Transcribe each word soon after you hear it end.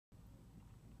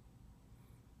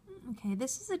Okay,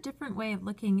 this is a different way of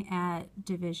looking at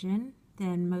division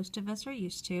than most of us are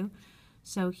used to.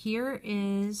 So here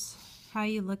is how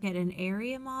you look at an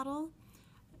area model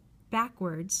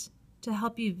backwards to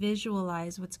help you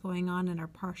visualize what's going on in our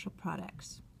partial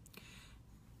products.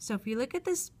 So if you look at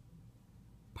this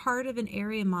part of an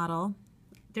area model,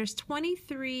 there's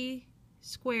 23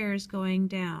 squares going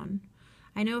down.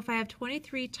 I know if I have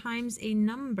 23 times a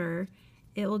number,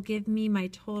 it will give me my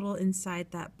total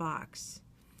inside that box.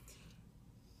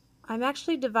 I'm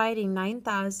actually dividing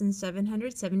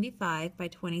 9,775 by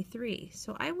 23.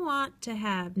 So I want to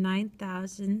have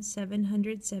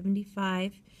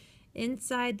 9,775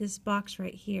 inside this box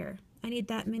right here. I need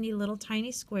that many little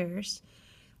tiny squares.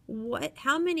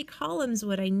 How many columns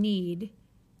would I need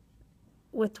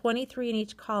with 23 in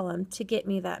each column to get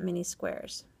me that many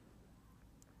squares?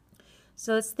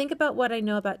 So let's think about what I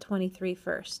know about 23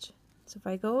 first. So if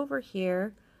I go over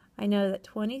here, I know that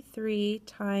 23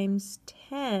 times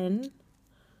 10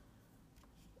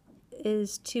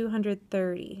 is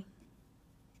 230.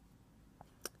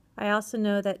 I also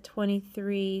know that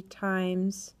 23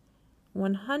 times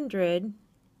 100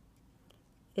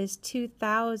 is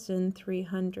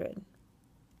 2,300.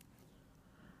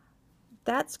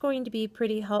 That's going to be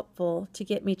pretty helpful to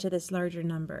get me to this larger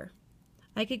number.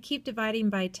 I could keep dividing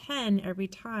by 10 every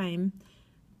time,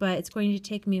 but it's going to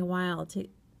take me a while to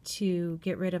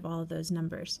get rid of all of those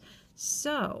numbers.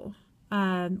 So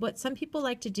what some people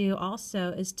like to do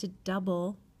also is to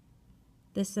double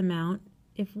this amount.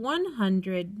 If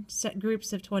 100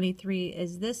 groups of 23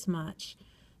 is this much,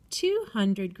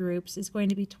 200 groups is going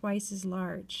to be twice as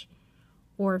large,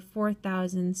 or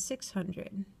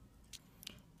 4,600.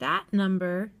 That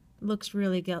number looks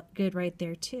really good right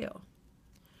there too.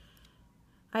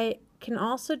 I can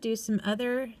also do some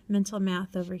other mental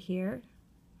math over here.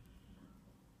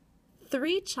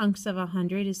 3 chunks of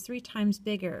 100 is 3 times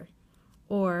bigger,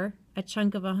 or a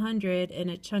chunk of 100 and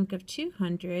a chunk of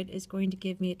 200 is going to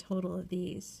give me a total of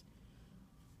these.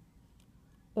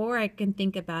 Or I can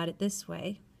think about it this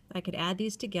way. I could add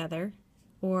these together,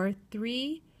 or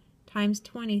 3 times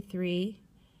 23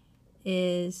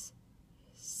 is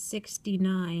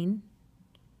 69,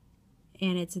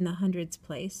 and it's in the hundreds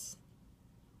place.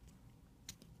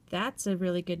 That's a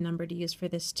really good number to use for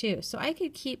this too. So I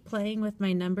could keep playing with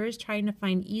my numbers, trying to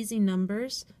find easy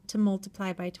numbers to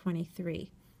multiply by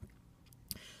 23.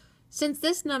 Since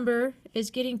this number is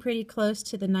getting pretty close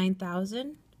to the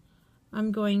 9,000,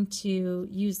 I'm going to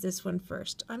use this one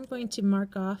first. I'm going to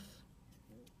mark off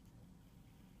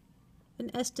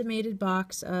an estimated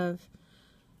box of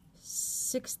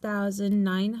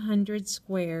 6,900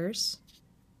 squares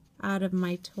out of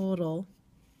my total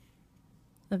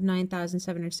of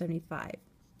 9,775.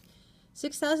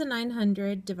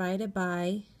 6,900 divided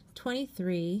by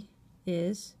 23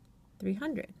 is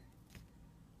 300.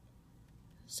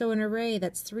 So an array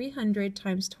that's 300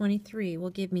 times 23 will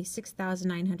give me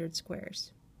 6,900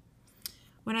 squares.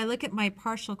 When I look at my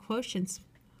partial quotients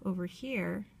over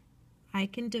here, I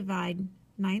can divide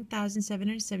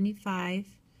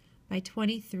 9,775 by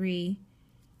 23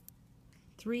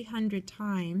 300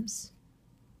 times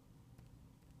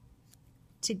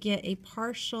to get a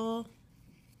partial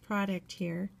product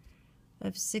here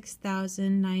of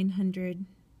 6,900,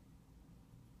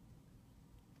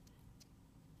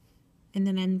 and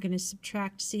then I'm going to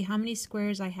subtract to see how many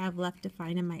squares I have left to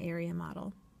find in my area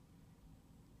model.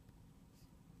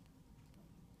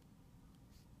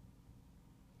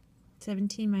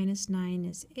 (17 minus 9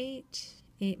 is 8.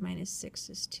 8 minus 6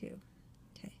 is 2.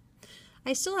 Okay.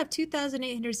 I still have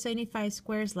 2,875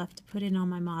 squares left to put in on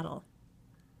my model.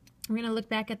 I'm going to look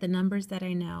back at the numbers that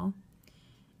I know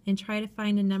and try to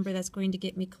find a number that's going to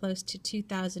get me close to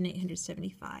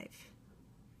 2,875.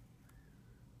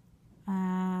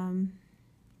 I'm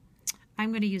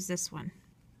going to use this one.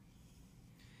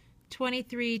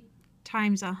 23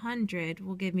 times 100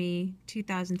 will give me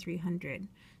 2,300.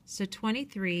 So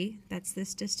 23, that's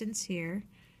this distance here,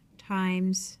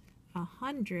 times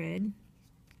 100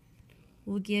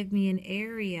 will give me an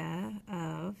area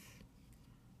of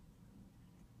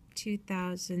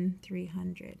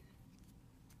 2,300.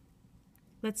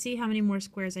 Let's see how many more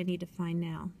squares I need to find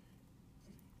now.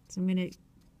 So I'm going to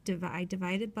divide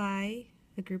it by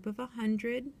a group of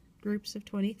 100 groups of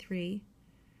 23,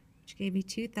 which gave me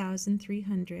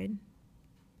 2,300.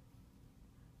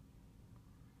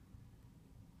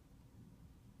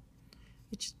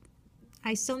 Which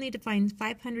I still need to find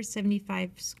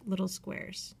 575 little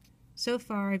squares. So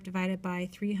far I've divided by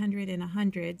 300 and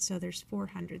 100, so there's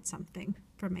 400 something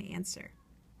for my answer.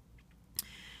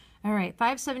 All right,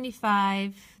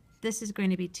 575, this is going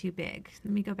to be too big.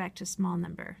 Let me go back to small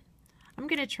number. I'm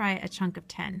going to try a chunk of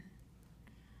 10.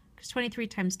 because 23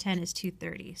 times 10 is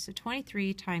 230. So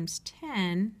 23 times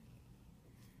 10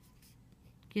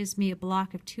 gives me a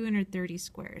block of 230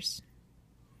 squares.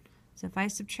 So if I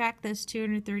subtract those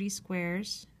 230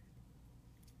 squares,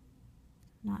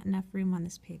 not enough room on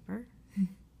this paper.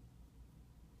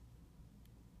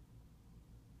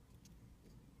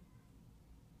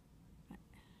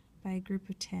 By a group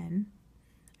of 10,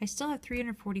 I still have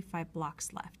 345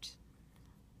 blocks left.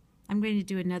 I'm going to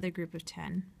do another group of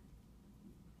 10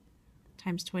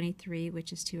 times 23,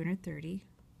 which is 230.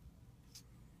 I'm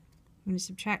going to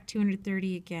subtract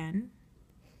 230 again.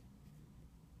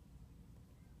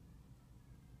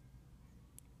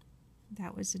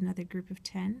 That was another group of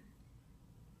 10.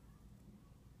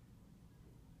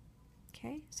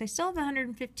 Okay, so I still have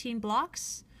 115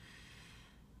 blocks.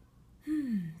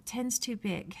 10's too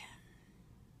big.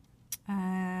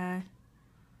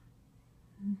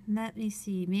 Let me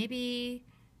see. Maybe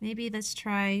let's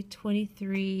try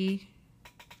 23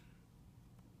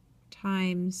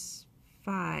 times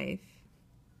 5.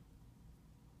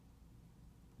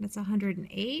 That's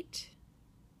 108.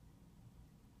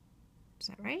 Is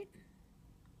that right?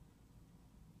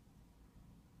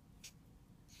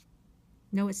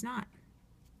 No, it's not.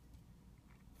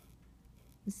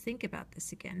 Let's think about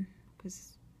this again,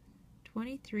 because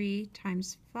 23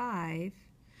 times 5,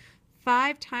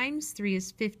 5 times 3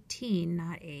 is 15,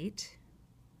 not 8.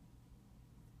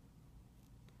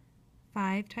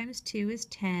 5 times 2 is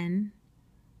 10,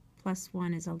 plus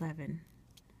 1 is 11.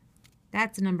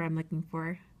 That's the number I'm looking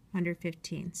for,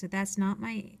 115. So that's not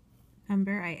my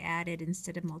number. I added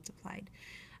instead of multiplied.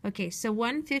 Okay, so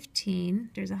 115,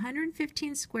 there's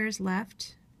 115 squares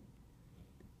left.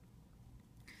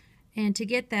 And to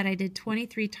get that, I did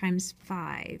 23 times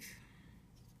 5.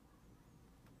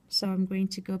 So I'm going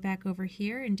to go back over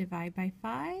here and divide by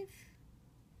 5,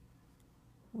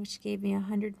 which gave me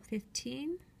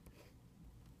 115.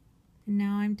 And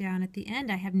now I'm down at the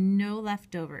end. I have no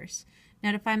leftovers.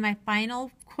 Now to find my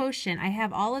final quotient, I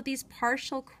have all of these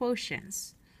partial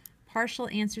quotients, partial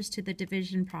answers to the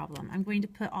division problem. I'm going to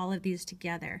put all of these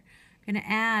together. I'm going to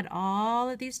add all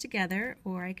of these together,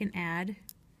 or I can add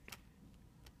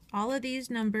all of these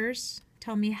numbers,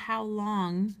 tell me how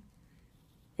long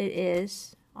it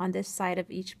is on this side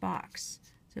of each box.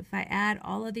 So if I add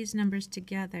all of these numbers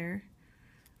together,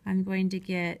 I'm going to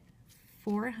get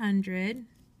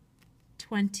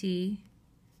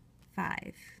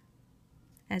 425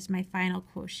 as my final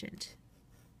quotient.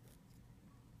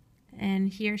 And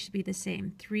here should be the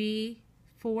same,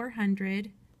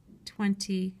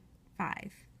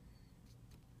 425.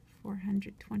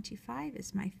 425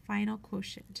 is my final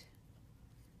quotient.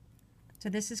 So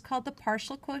this is called the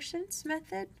partial quotients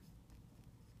method.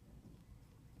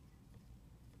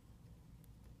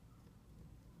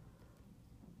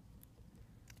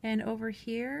 And over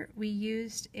here we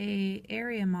used an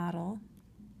area model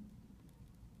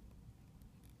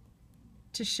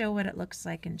to show what it looks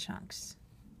like in chunks.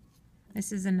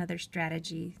 This is another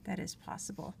strategy that is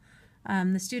possible.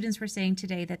 The students were saying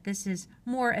today that this is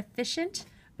more efficient,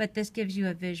 but this gives you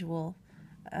a visual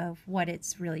of what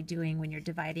it's really doing when you're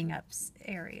dividing up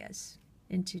areas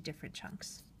into different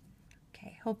chunks.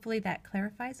 Okay, hopefully that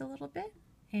clarifies a little bit,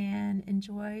 and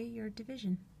enjoy your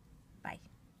division. Bye.